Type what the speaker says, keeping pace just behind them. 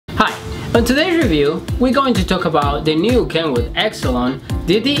Hi, on today's review, we're going to talk about the new Kenwood Excelon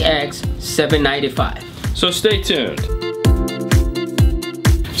DDX795. So stay tuned.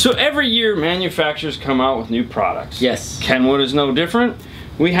 So every year manufacturers come out with new products. Yes. Kenwood is no different.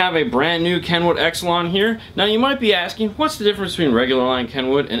 We have a brand new Kenwood Excelon here. Now you might be asking, what's the difference between regular line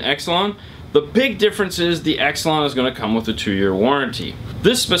Kenwood and Excelon? The big difference is the Excelon is going to come with a 2-year warranty.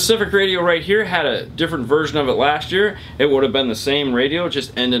 This specific radio right here had a different version of it last year. It would have been the same radio,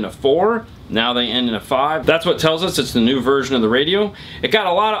 just end in a 4. Now they end in a 5. That's what tells us it's the new version of the radio. It got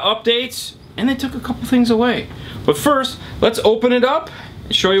a lot of updates and they took a couple things away. But first, let's open it up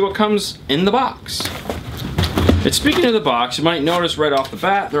and show you what comes in the box. And speaking of the box, you might notice right off the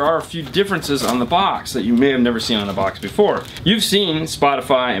bat there are a few differences on the box that you may have never seen on a box before. You've seen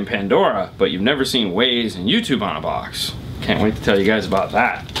Spotify and Pandora, but you've never seen Waze and YouTube on a box. Can't wait to tell you guys about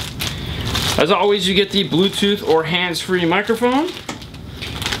that. As always, you get the Bluetooth or hands-free microphone.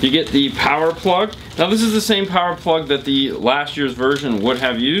 You get the power plug. Now this is the same power plug that the last year's version would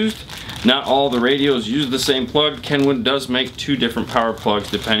have used. Not all the radios use the same plug. Kenwood does make 2 different power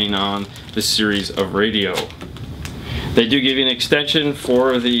plugs depending on the series of radio. They do give you an extension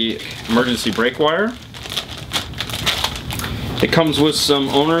for the emergency brake wire. It comes with some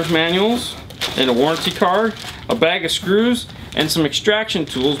owner's manuals and a warranty card, a bag of screws, and some extraction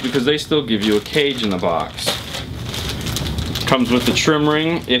tools because they still give you a cage in the box. Comes with the trim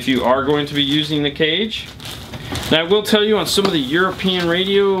ring if you are going to be using the cage. Now I will tell you, on some of the European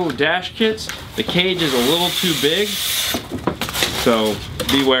radio dash kits, the cage is a little too big, so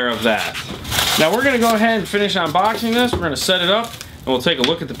beware of that. Now we're going to go ahead and finish unboxing this. We're going to set it up and we'll take a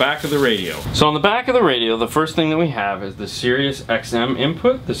look at the back of the radio. So on the back of the radio, the first thing that we have is the Sirius XM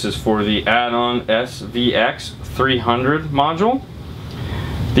input. This is for the add-on SVX300 module.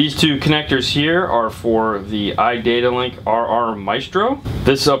 These 2 connectors here are for the iDataLink RR Maestro.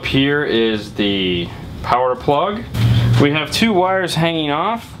 This up here is the power plug. We have 2 wires hanging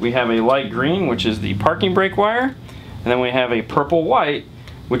off. We have a light green, which is the parking brake wire, and then we have a purple white,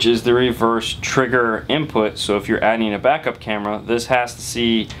 which is the reverse trigger input. So if you're adding a backup camera, this has to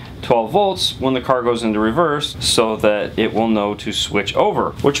see 12 volts when the car goes into reverse so that it will know to switch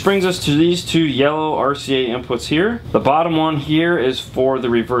over. Which brings us to these 2 yellow RCA inputs here. The bottom one here is for the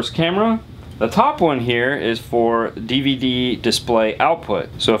reverse camera. The top one here is for DVD display output.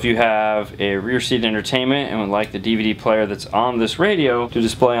 So if you have a rear seat entertainment and would like the DVD player that's on this radio to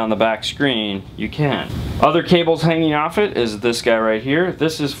display on the back screen, you can. Other cables hanging off it is this guy right here.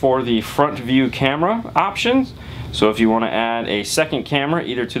 This is for the front view camera options. So if you want to add a second camera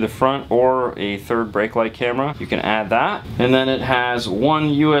either to the front or a third brake light camera, you can add that. And then it has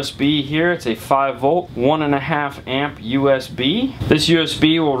 1 USB here. It's a 5 volt, 1.5 amp USB. This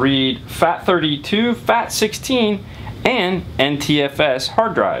USB will read FAT32, FAT16, and NTFS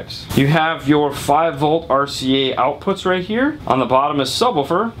hard drives. You have your 5 volt RCA outputs right here. On the bottom is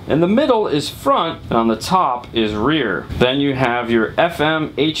subwoofer, in the middle is front, and on the top is rear. Then you have your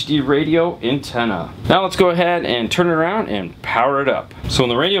FM HD radio antenna. Now let's go ahead and turn it around and power it up. So when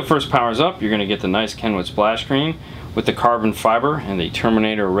the radio first powers up, you're going to get the nice Kenwood splash screen with the carbon fiber and the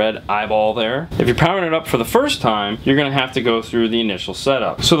Terminator red eyeball there. If you're powering it up for the first time, you're going to have to go through the initial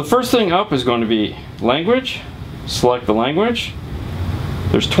setup. So the first thing up is going to be language. Select the language.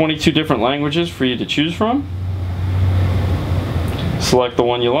 There's 22 different languages for you to choose from. Select the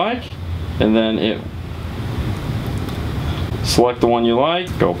one you like, and then select the one you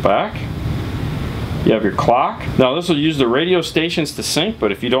like, go back. You have your clock. Now this will use the radio stations to sync,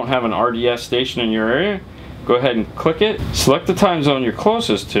 but if you don't have an RDS station in your area, go ahead and click it. Select the time zone you're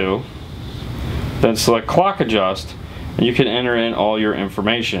closest to, then select clock adjust, and you can enter in all your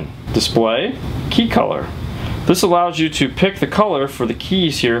information. Display, key color. This allows you to pick the color for the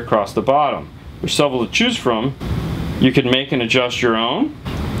keys here across the bottom. There's several to choose from. You can make and adjust your own,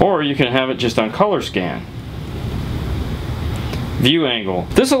 or you can have it just on color scan. View angle.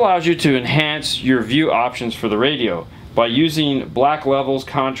 This allows you to enhance your view options for the radio. By using black levels,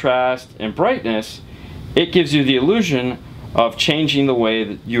 contrast, and brightness, it gives you the illusion of changing the way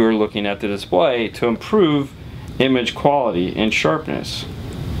that you are looking at the display to improve image quality and sharpness.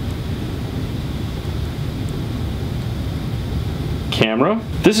 Camera.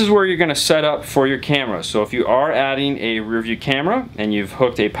 This is where you're going to set up for your camera. So if you are adding a rear view camera and you've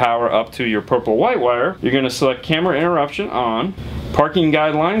hooked a power up to your purple white wire, you're going to select camera interruption on. Parking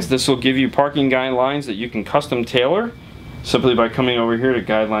guidelines. This will give you parking guidelines that you can custom tailor simply by coming over here to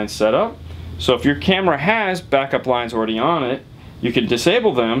guideline setup. So if your camera has backup lines already on it, you can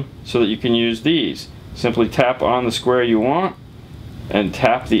disable them so that you can use these. Simply tap on the square you want and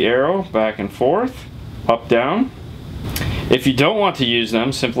tap the arrow back and forth, up, down. If you don't want to use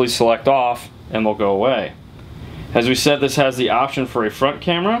them, simply select off and they'll go away. As we said, this has the option for a front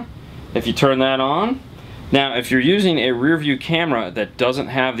camera. If you turn that on, now if you're using a rear view camera that doesn't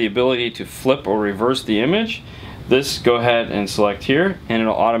have the ability to flip or reverse the image, this, go ahead and select here and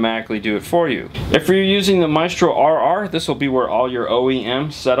it'll automatically do it for you. If you're using the Maestro RR, this will be where all your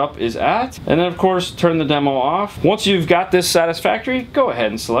OEM setup is at. And then of course, turn the demo off. Once you've got this satisfactory, go ahead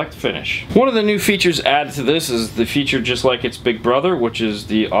and select finish. One of the new features added to this is the feature just like its big brother, which is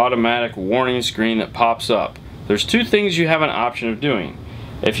the automatic warning screen that pops up. There's two things you have an option of doing.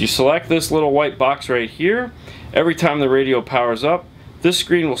 If you select this little white box right here, every time the radio powers up, this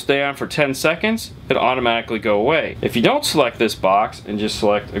screen will stay on for 10 seconds and automatically go away. If you don't select this box and just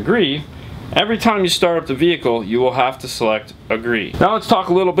select agree, every time you start up the vehicle, you will have to select agree. Now let's talk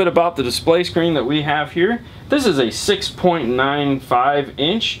a little bit about the display screen that we have here. This is a 6.95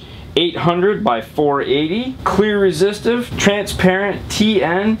 inch 800 by 480 clear resistive transparent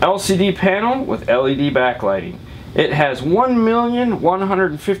TN LCD panel with LED backlighting. It has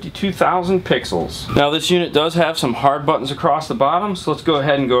 1,152,000 pixels. Now this unit does have some hard buttons across the bottom, so let's go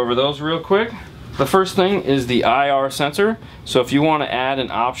ahead and go over those real quick. The first thing is the IR sensor, so if you want to add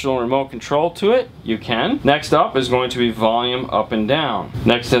an optional remote control to it, you can. Next up is going to be volume up and down.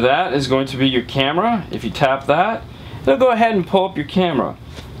 Next to that is going to be your camera. If you tap that, it'll go ahead and pull up your camera.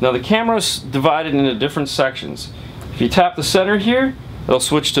 Now the camera is divided into different sections. If you tap the center here, it'll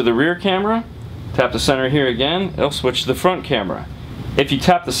switch to the rear camera. Tap the center here again, it'll switch to the front camera. If you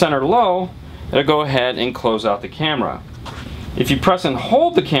tap the center low, it'll go ahead and close out the camera. If you press and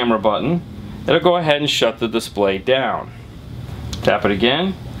hold the camera button, it'll go ahead and shut the display down. Tap it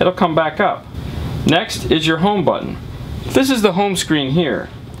again, it'll come back up. Next is your home button. This is the home screen here.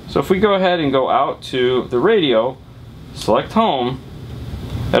 So if we go ahead and go out to the radio, select home,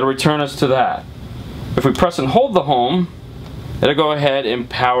 it'll return us to that. If we press and hold the home, it'll go ahead and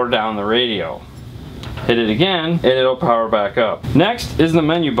power down the radio. Hit it again and it'll power back up. Next is the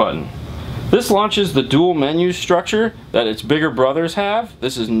menu button. This launches the dual menu structure that its bigger brothers have.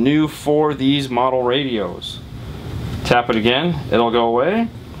 This is new for these model radios. Tap it again, it'll go away.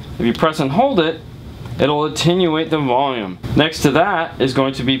 If you press and hold it, it'll attenuate the volume. Next to that is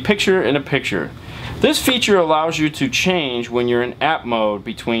going to be picture in a picture. This feature allows you to change when you're in app mode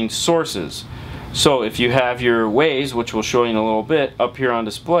between sources. So if you have your Waze, which we'll show you in a little bit, up here on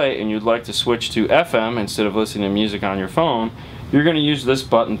display and you'd like to switch to FM instead of listening to music on your phone, you're going to use this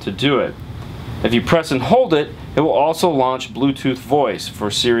button to do it. If you press and hold it, it will also launch Bluetooth voice for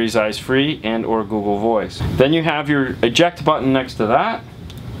Siri's Eyes Free and or Google Voice. Then you have your eject button next to that.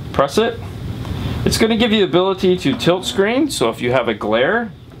 Press it. It's going to give you the ability to tilt screen, so if you have a glare,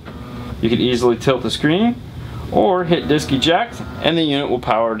 you can easily tilt the screen. Or hit disk eject and the unit will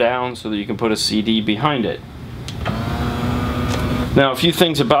power down so that you can put a CD behind it. Now a few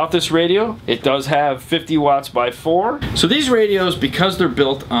things about this radio. It does have 50 watts by 4. So these radios, because they're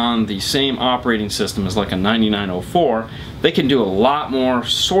built on the same operating system as like a 9904, they can do a lot more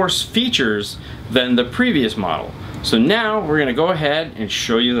source features than the previous model. So now we're going to go ahead and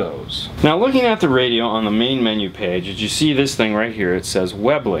show you those. Now looking at the radio on the main menu page, as you see this thing right here, it says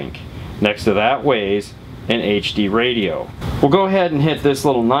Weblink. Next to that, Waze and HD radio. We'll go ahead and hit this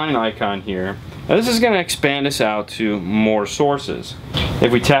little 9 icon here. Now this is going to expand us out to more sources.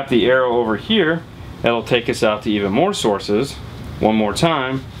 If we tap the arrow over here, it'll take us out to even more sources. One more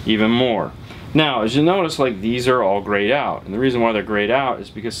time, even more. Now as you notice, like, these are all grayed out, and the reason why they're grayed out is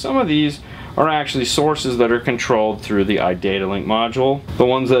because some of these are actually sources that are controlled through the iDataLink module. The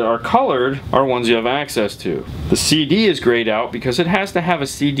ones that are colored are ones you have access to. The CD is grayed out because it has to have a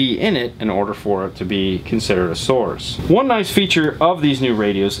CD in it in order for it to be considered a source. One nice feature of these new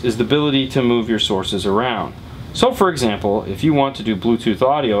radios is the ability to move your sources around. So for example, if you want to do Bluetooth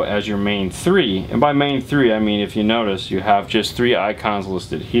audio as your main 3, and by main 3 I mean, if you notice, you have just 3 icons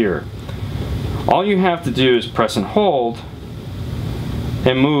listed here. All you have to do is press and hold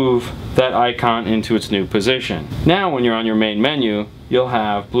and move that icon into its new position. Now when you're on your main menu, you'll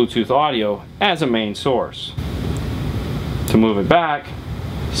have Bluetooth audio as a main source. To move it back,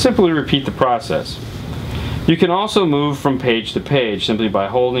 simply repeat the process. You can also move from page to page simply by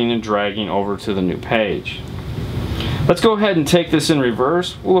holding and dragging over to the new page. Let's go ahead and take this in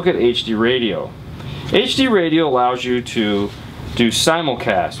reverse. We'll look at HD radio. HD radio allows you to do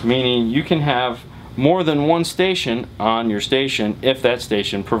simulcast, meaning you can have more than one station on your station if that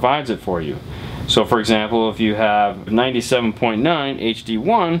station provides it for you. So for example, if you have 97.9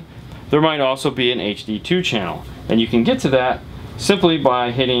 HD1, there might also be an HD2 channel, and you can get to that simply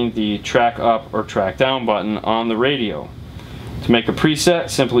by hitting the track up or track down button on the radio. To make a preset,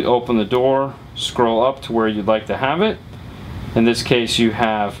 simply open the door, scroll up to where you'd like to have it, In this case you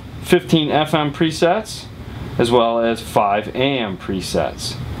have 15 FM presets as well as 5 AM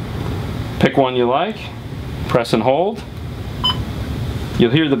presets. Pick one you like, press and hold.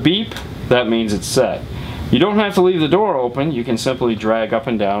 You'll hear the beep, that means it's set. You don't have to leave the door open, you can simply drag up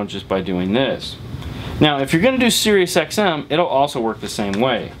and down just by doing this. Now if you're going to do Sirius XM, it'll also work the same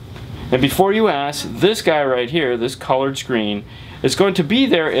way. And before you ask, this guy right here, this colored screen, is going to be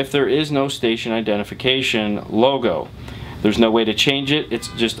there if there is no station identification logo. There's no way to change it, it's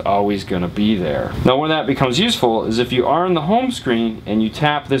just always going to be there. Now where that becomes useful is if you are in the home screen and you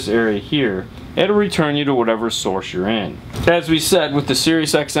tap this area here, it'll return you to whatever source you're in. As we said, with the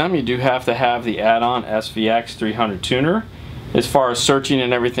Sirius XM you do have to have the add-on SVX 300 tuner. As far as searching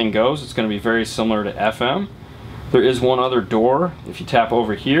and everything goes, it's going to be very similar to FM. There is one other door, if you tap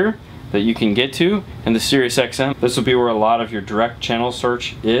over here, that you can get to in the Sirius XM. This will be where a lot of your direct channel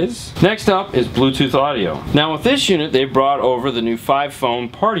search is. Next up is Bluetooth audio. Now with this unit they've brought over the new 5-phone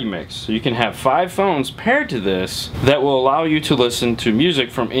party mix. So you can have 5 phones paired to this that will allow you to listen to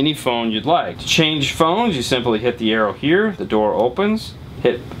music from any phone you'd like. To change phones you simply hit the arrow here, the door opens,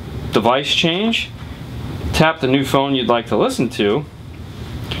 hit device change, tap the new phone you'd like to listen to.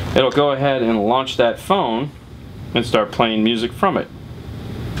 It'll go ahead and launch that phone and start playing music from it.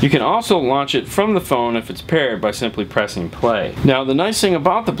 You can also launch it from the phone if it's paired by simply pressing play. Now the nice thing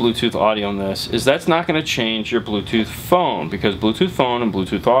about the Bluetooth audio on this is that's not going to change your Bluetooth phone, because Bluetooth phone and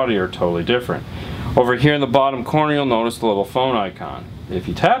Bluetooth audio are totally different. Over here in the bottom corner you'll notice the little phone icon. If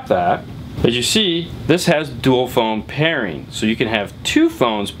you tap that, as you see, this has dual phone pairing, so you can have 2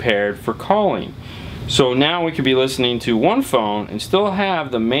 phones paired for calling. So now we could be listening to one phone and still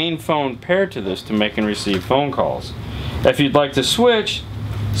have the main phone paired to this to make and receive phone calls. If you'd like to switch,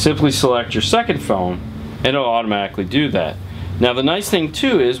 simply select your second phone and it'll automatically do that. Now the nice thing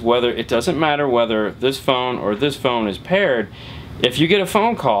too is it doesn't matter whether this phone or this phone is paired, if you get a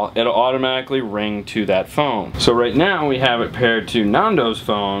phone call it'll automatically ring to that phone. So right now we have it paired to Nando's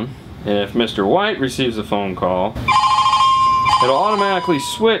phone, and if Mr. White receives a phone call it'll automatically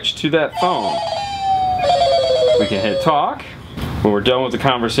switch to that phone. We can hit talk. When we're done with the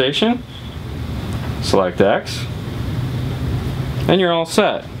conversation, select X, and you're all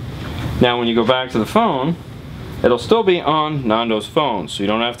set. Now when you go back to the phone, it'll still be on Nando's phone, so you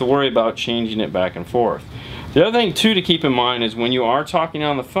don't have to worry about changing it back and forth. The other thing too to keep in mind is when you are talking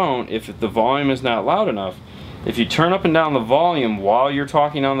on the phone, if the volume is not loud enough, if you turn up and down the volume while you're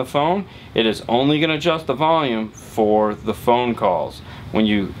talking on the phone, it is only going to adjust the volume for the phone calls. When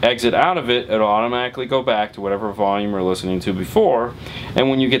you exit out of it, it'll automatically go back to whatever volume you're listening to before. And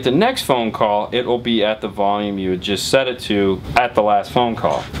when you get the next phone call, it will be at the volume you had just set it to at the last phone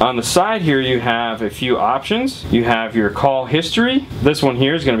call. On the side here, you have a few options. You have your call history. This one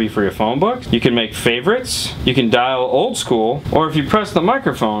here is going to be for your phone book. You can make favorites. You can dial old school. Or if you press the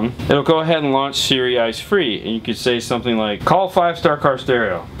microphone, it'll go ahead and launch Siri Ice Free. And you could say something like, call 5-Star Car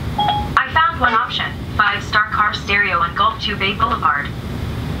Stereo. I found one option. 5-Star Car Stereo on Gulf 2 Bay Boulevard.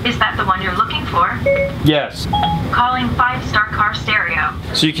 Is that the one you're looking for? Yes. Calling 5-Star Car Stereo.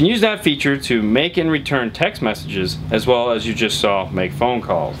 So you can use that feature to make and return text messages, as well as you just saw make phone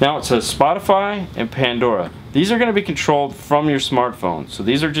calls. Now it says Spotify and Pandora. These are going to be controlled from your smartphone. So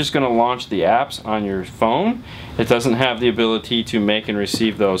these are just going to launch the apps on your phone. It doesn't have the ability to make and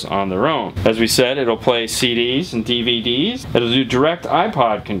receive those on their own. As we said, it'll play CDs and DVDs. It'll do direct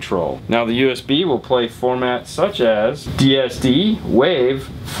iPod control. Now the USB will play formats such as DSD, WAV,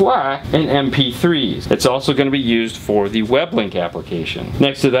 FLAC, and MP3s. It's also going to be used for the Weblink application.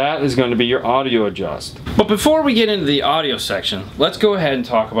 Next to that is going to be your audio adjust. But before we get into the audio section, let's go ahead and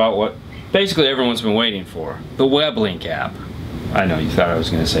talk about what basically everyone's been waiting for, the Weblink app. I know you thought I was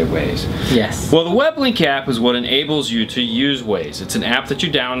going to say Waze. Yes. Well, the Weblink app is what enables you to use Waze. It's an app that you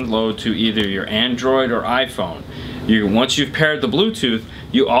download to either your Android or iPhone. Once you've paired the Bluetooth,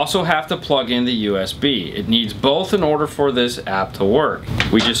 you also have to plug in the USB. It needs both in order for this app to work.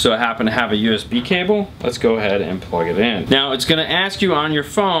 We just so happen to have a USB cable. Let's go ahead and plug it in. Now, it's going to ask you on your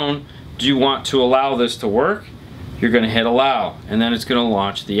phone, do you want to allow this to work? You're going to hit allow, and then it's going to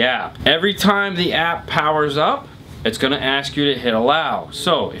launch the app. Every time the app powers up, it's going to ask you to hit allow.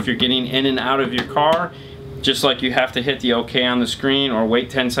 So if you're getting in and out of your car, just like you have to hit the OK on the screen or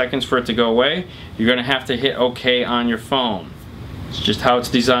wait 10 seconds for it to go away, you're going to have to hit OK on your phone. It's just how it's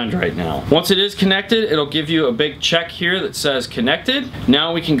designed right now. Once it is connected, it'll give you a big check here that says connected.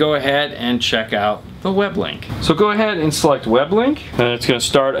 Now we can go ahead and check out the Weblink. So go ahead and select Weblink, and it's going to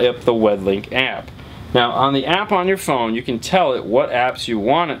start up the Weblink app. Now on the app on your phone, you can tell it what apps you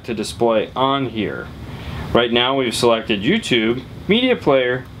want it to display on here. Right now we've selected YouTube, Media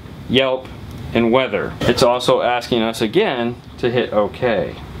Player, Yelp, and weather. It's also asking us again to hit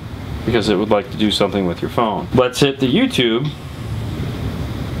OK because it would like to do something with your phone. Let's hit the YouTube.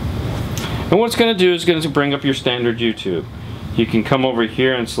 And what it's going to do is going to bring up your standard YouTube. You can come over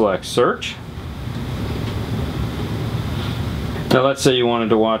here and select search. Now let's say you wanted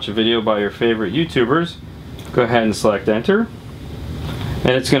to watch a video by your favorite YouTubers. Go ahead and select enter.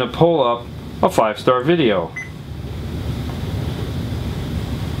 And it's going to pull up a 5-star video.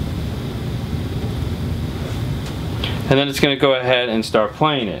 And then it's going to go ahead and start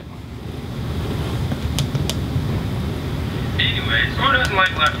playing it. Anyways, who doesn't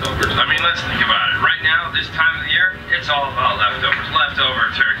like leftovers? I mean, let's think about it. Right now, this time of the year, it's all about leftovers.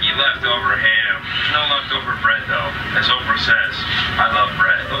 Leftover turkey, leftover ham. No leftover bread, though. As Oprah says, I love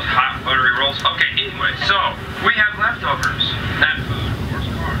bread. Those hot, buttery rolls. Okay, anyway, so we have leftovers. That food, of course,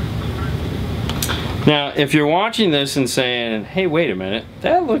 carbs. Now, if you're watching this and saying, hey, wait a minute,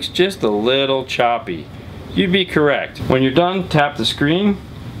 that looks just a little choppy, you'd be correct. When you're done, tap the screen.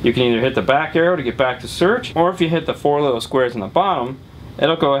 You can either hit the back arrow to get back to search, or if you hit the 4 little squares on the bottom,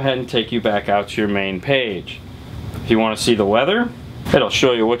 it'll go ahead and take you back out to your main page. If you want to see the weather, it'll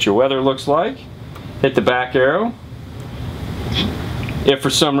show you what your weather looks like. Hit the back arrow. If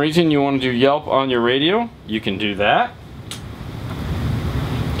for some reason you want to do Yelp on your radio, you can do that.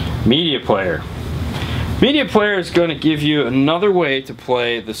 Media player. Media player is going to give you another way to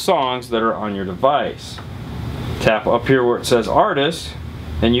play the songs that are on your device. Tap up here where it says artist,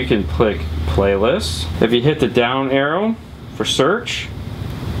 and you can click playlists. If you hit the down arrow for search,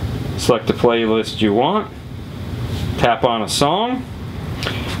 select the playlist you want, tap on a song,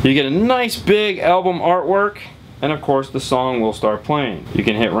 you get a nice big album artwork, and of course the song will start playing. You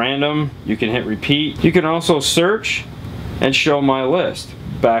can hit random, you can hit repeat, you can also search and show my list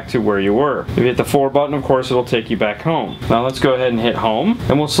back to where you were. If you hit the 4 button, of course it'll take you back home. Now let's go ahead and hit home,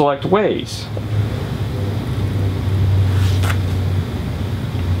 and we'll select Waze.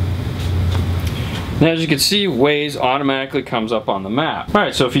 Now as you can see, Waze automatically comes up on the map.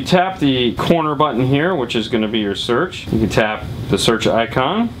 Alright, so if you tap the corner button here, which is going to be your search, you can tap the search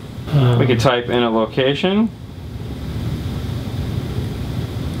icon. We can type in a location.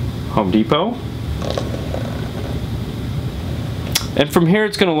 Home Depot. And from here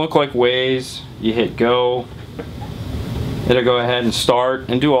it's going to look like Waze. You hit go. It'll go ahead and start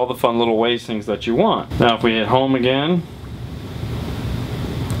and do all the fun little Waze things that you want. Now if we hit home again,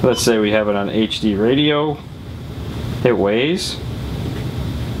 let's say we have it on HD radio, hit Waze.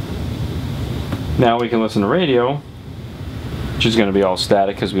 Now we can listen to radio, which is going to be all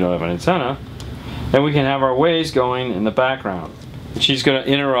static because we don't have an antenna. And we can have our Waze going in the background. And she's going to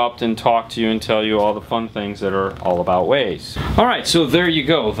interrupt and talk to you and tell you all the fun things that are all about Waze. Alright, so there you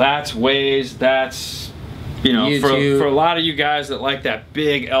go. That's Waze. That's, you know, for a lot of you guys that like that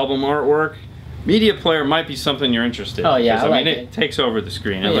big album artwork, media player might be something you're interested in. Oh yeah, I mean, it takes over the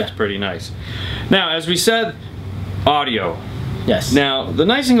screen. It looks pretty nice. Now, as we said, audio. Yes. Now, the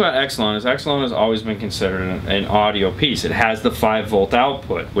nice thing about Excelon is Excelon has always been considered an audio piece. It has the 5-volt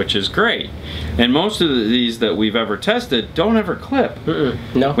output, which is great. And most of these that we've ever tested don't ever clip.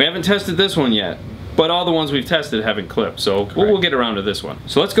 No. We haven't tested this one yet, but all the ones we've tested haven't clipped, so we'll get around to this one.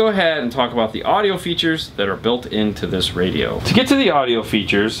 So let's go ahead and talk about the audio features that are built into this radio. To get to the audio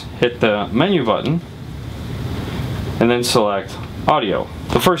features, hit the menu button and then select audio.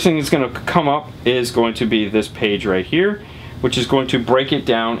 The first thing that's going to come up is going to be this page right here, which is going to break it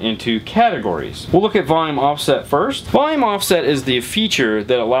down into categories. We'll look at volume offset first. Volume offset is the feature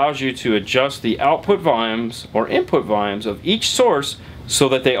that allows you to adjust the output volumes or input volumes of each source so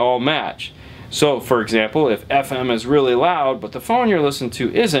that they all match. So for example, if FM is really loud but the phone you're listening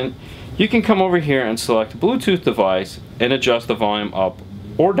to isn't, you can come over here and select Bluetooth device and adjust the volume up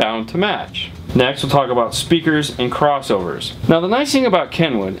or down to match. Next, we'll talk about speakers and crossovers. Now the nice thing about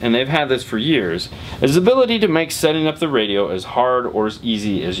Kenwood, and they've had this for years, is the ability to make setting up the radio as hard or as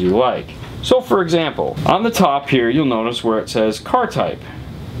easy as you like. So for example, on the top here you'll notice where it says car type,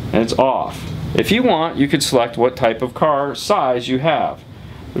 and it's off. If you want, you could select what type of car size you have.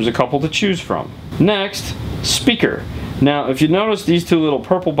 There's a couple to choose from. Next, speaker. Now if you notice these two little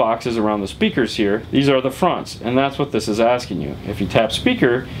purple boxes around the speakers here, these are the fronts, and that's what this is asking you. If you tap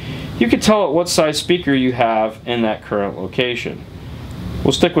speaker, you can tell it what size speaker you have in that current location.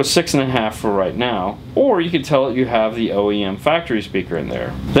 We'll stick with 6.5 for right now, or you can tell it you have the OEM factory speaker in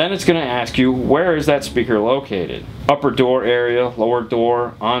there. Then it's going to ask you, where is that speaker located? Upper door area, lower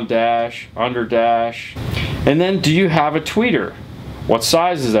door, on dash, under dash. And then, do you have a tweeter? What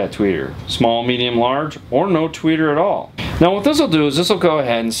size is that tweeter? Small, medium, large, or no tweeter at all? Now what this will do is this will go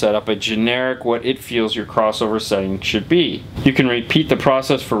ahead and set up a generic what it feels your crossover setting should be. You can repeat the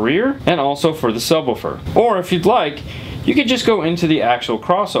process for rear and also for the subwoofer. Or if you'd like, you could just go into the actual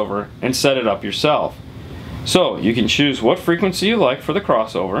crossover and set it up yourself. So you can choose what frequency you like for the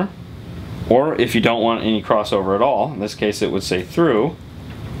crossover, or if you don't want any crossover at all, in this case it would say through,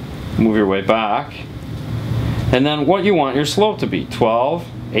 move your way back, and then what you want your slope to be, 12,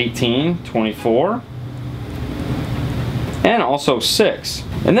 18, 24, and also 6.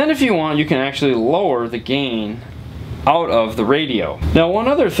 And then if you want, you can actually lower the gain out of the radio. Now one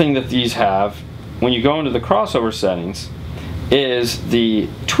other thing that these have when you go into the crossover settings is the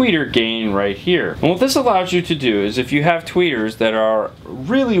tweeter gain right here. And what this allows you to do is if you have tweeters that are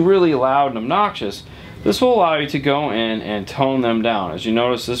really loud and obnoxious, this will allow you to go in and tone them down. As you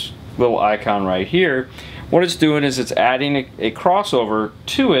notice this little icon right here, what it's doing is it's adding a crossover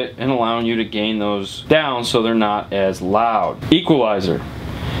to it and allowing you to gain those down so they're not as loud. Equalizer.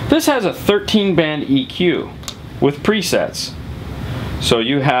 This has a 13-band EQ with presets. So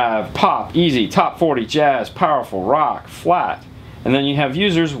you have pop, easy, top 40, jazz, powerful, rock, flat, and then you have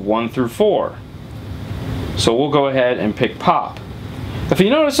users 1 through 4. So we'll go ahead and pick pop. If you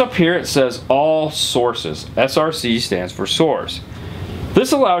notice up here it says all sources. SRC stands for source.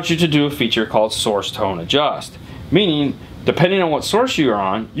 This allows you to do a feature called source tone adjust, meaning depending on what source you're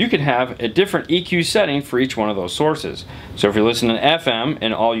on, you can have a different EQ setting for each one of those sources. So if you're listening to FM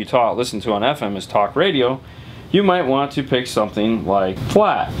and all you listen to on FM is talk radio, you might want to pick something like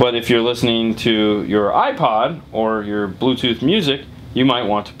flat. But if you're listening to your iPod or your Bluetooth music, you might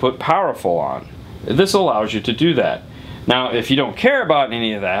want to put powerful on. This allows you to do that. Now if you don't care about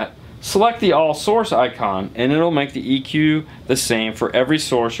any of that, select the all source icon and it'll make the EQ the same for every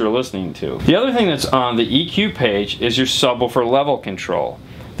source you're listening to. The other thing that's on the EQ page is your subwoofer level control.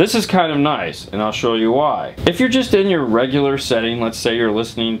 This is kind of nice and I'll show you why. If you're just in your regular setting, let's say you're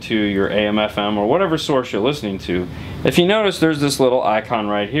listening to your AM, FM or whatever source you're listening to, if you notice there's this little icon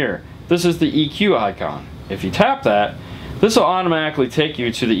right here. This is the EQ icon. If you tap that, this will automatically take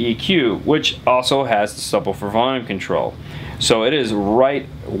you to the EQ, which also has the subwoofer volume control. So it is right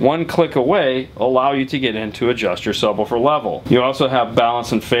one click away, allow you to get in to adjust your subwoofer level. You also have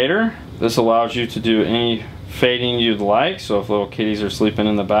balance and fader. This allows you to do any fading you'd like. So if little kitties are sleeping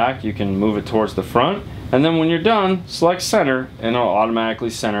in the back, you can move it towards the front. And then when you're done, select center and it'll automatically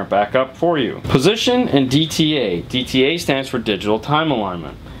center it back up for you. Position and DTA. DTA stands for digital time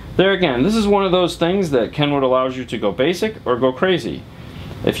alignment. There again, this is one of those things that Kenwood allows you to go basic or go crazy.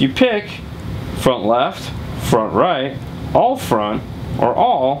 If you pick front left, front right, all front, or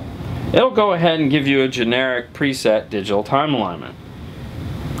all, it'll go ahead and give you a generic preset digital time alignment.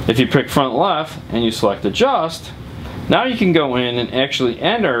 If you pick front left and you select adjust, now you can go in and actually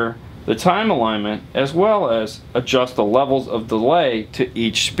enter the time alignment as well as adjust the levels of delay to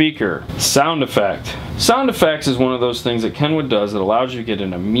each speaker. Sound effect. Sound effects is one of those things that Kenwood does that allows you to get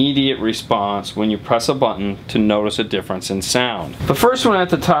an immediate response when you press a button to notice a difference in sound. The first one at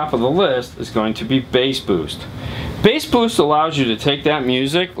the top of the list is going to be bass boost. Bass boost allows you to take that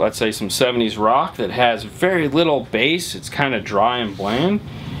music, let's say some 70s rock that has very little bass, it's kind of dry and bland,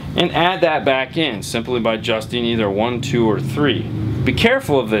 and add that back in simply by adjusting either 1, 2, or 3. Be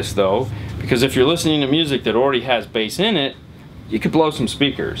careful of this though, because if you're listening to music that already has bass in it, you could blow some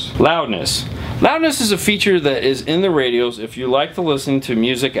speakers. Loudness. Loudness is a feature that is in the radios if you like to listen to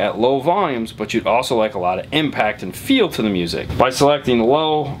music at low volumes, but you'd also like a lot of impact and feel to the music. By selecting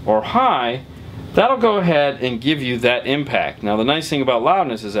low or high, that'll go ahead and give you that impact. Now the nice thing about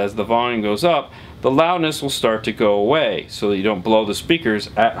loudness is as the volume goes up, the loudness will start to go away so that you don't blow the speakers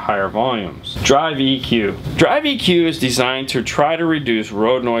at higher volumes. Drive EQ. Drive EQ is designed to try to reduce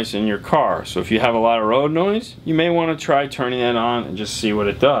road noise in your car. So if you have a lot of road noise, you may want to try turning it on and just see what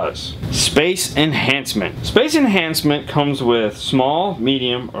it does. Space enhancement. Space enhancement comes with small,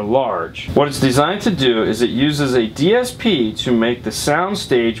 medium, or large. What it's designed to do is it uses a DSP to make the sound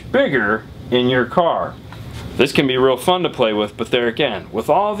stage bigger in your car. This can be real fun to play with, but there again,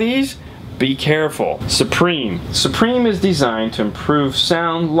 with all these, be careful. Supreme. Supreme is designed to improve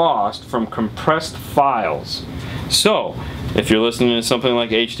sound lost from compressed files. So, if you're listening to something like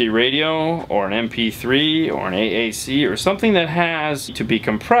HD radio, or an MP3, or an AAC, or something that has to be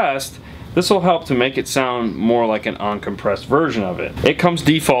compressed, this will help to make it sound more like an uncompressed version of it. It comes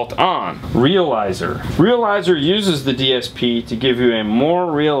default on. Realizer. Realizer uses the DSP to give you a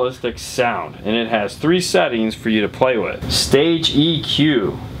more realistic sound, and it has 3 settings for you to play with. Stage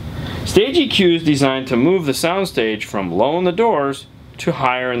EQ. Stage EQ is designed to move the soundstage from low in the doors to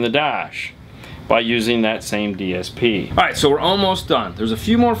higher in the dash. by using that same DSP. Alright, so we're almost done. There's a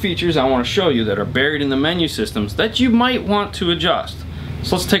few more features I want to show you that are buried in the menu systems that you might want to adjust.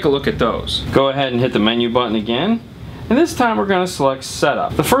 So let's take a look at those. Go ahead and hit the menu button again, and this time we're going to select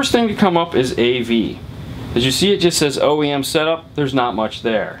Setup. The first thing to come up is AV. As you see, it just says OEM Setup. There's not much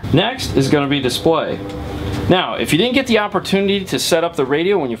there. Next is going to be Display. Now, if you didn't get the opportunity to set up the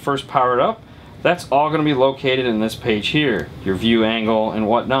radio when you first power it up, that's all going to be located in this page here, your view angle and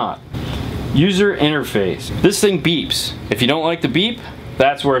whatnot. User interface. This thing beeps. If you don't like the beep,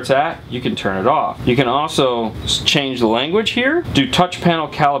 that's where it's at. You can turn it off. You can also change the language here, do touch panel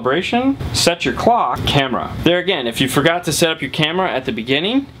calibration, set your clock, camera. There again, if you forgot to set up your camera at the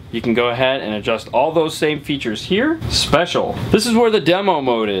beginning, you can go ahead and adjust all those same features here. Special. This is where the demo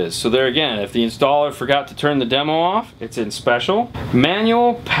mode is. So there again, if the installer forgot to turn the demo off, it's in special.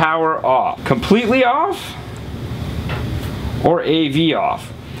 Manual power off. Completely off or AV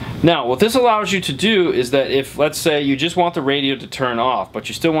off. Now, what this allows you to do is that if, let's say, you just want the radio to turn off, but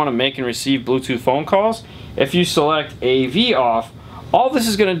you still want to make and receive Bluetooth phone calls, if you select AV off, all this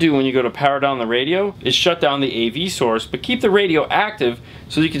is going to do when you go to power down the radio is shut down the AV source, but keep the radio active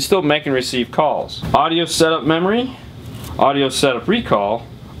so you can still make and receive calls. Audio setup memory, audio setup recall,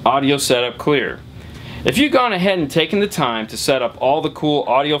 audio setup clear. If you've gone ahead and taken the time to set up all the cool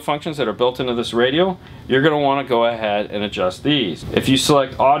audio functions that are built into this radio, you're going to want to go ahead and adjust these. If you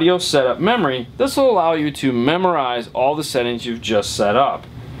select audio setup memory, this will allow you to memorize all the settings you've just set up.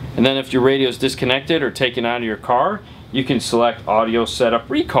 And then if your radio is disconnected or taken out of your car, you can select audio setup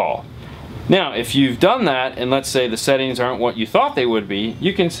recall. Now, if you've done that and let's say the settings aren't what you thought they would be,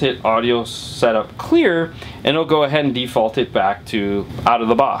 you can hit audio setup clear and it'll go ahead and default it back to out of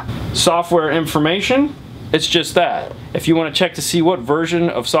the box. Software information, it's just that. If you want to check to see what version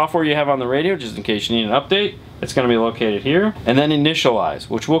of software you have on the radio, just in case you need an update, it's going to be located here. And then initialize,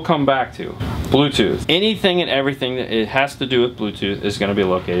 which we'll come back to. Bluetooth. Anything and everything that it has to do with Bluetooth is going to be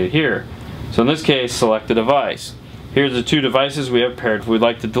located here. So in this case, select the device. Here's the two devices we have paired. If we'd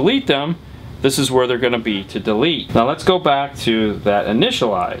like to delete them, this is where they're going to be to delete. Now let's go back to that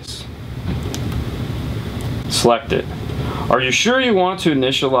initialize. Select it. Are you sure you want to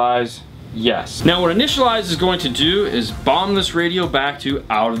initialize? Yes. Now what initialize is going to do is bomb this radio back to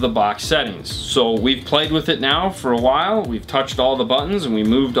out of the box settings. So we've played with it now for a while. We've touched all the buttons and we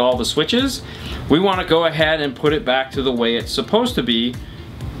moved all the switches. We want to go ahead and put it back to the way it's supposed to be,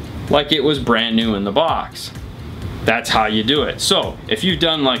 like it was brand new in the box. That's how you do it. So if you've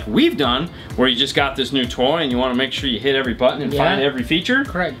done like we've done, where you just got this new toy and you want to make sure you hit every button and find every feature,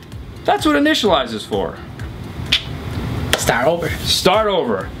 correct. That's what initialize is for. Start over. Start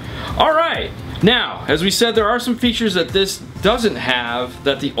over. All right. Now, as we said, there are some features that this doesn't have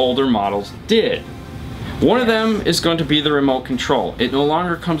that the older models did. One of them is going to be the remote control. It no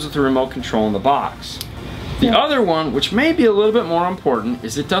longer comes with the remote control in the box. The other one, which may be a little bit more important,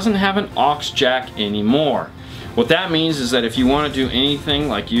 is it doesn't have an aux jack anymore. What that means is that if you want to do anything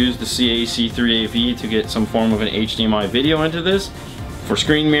like use the CAC3AV to get some form of an HDMI video into this, for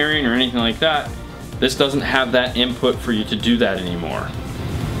screen mirroring or anything like that, this doesn't have that input for you to do that anymore.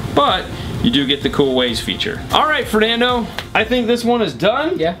 But you do get the cool Waze feature. Alright, Fernando, I think this one is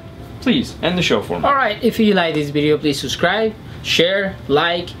done. Yeah. Please, end the show for me. Alright, if you like this video, please subscribe, share,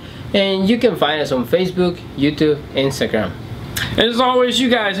 like, and you can find us on Facebook, YouTube, Instagram. And as always, you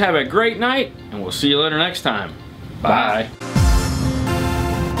guys have a great night, and we'll see you later next time. Bye.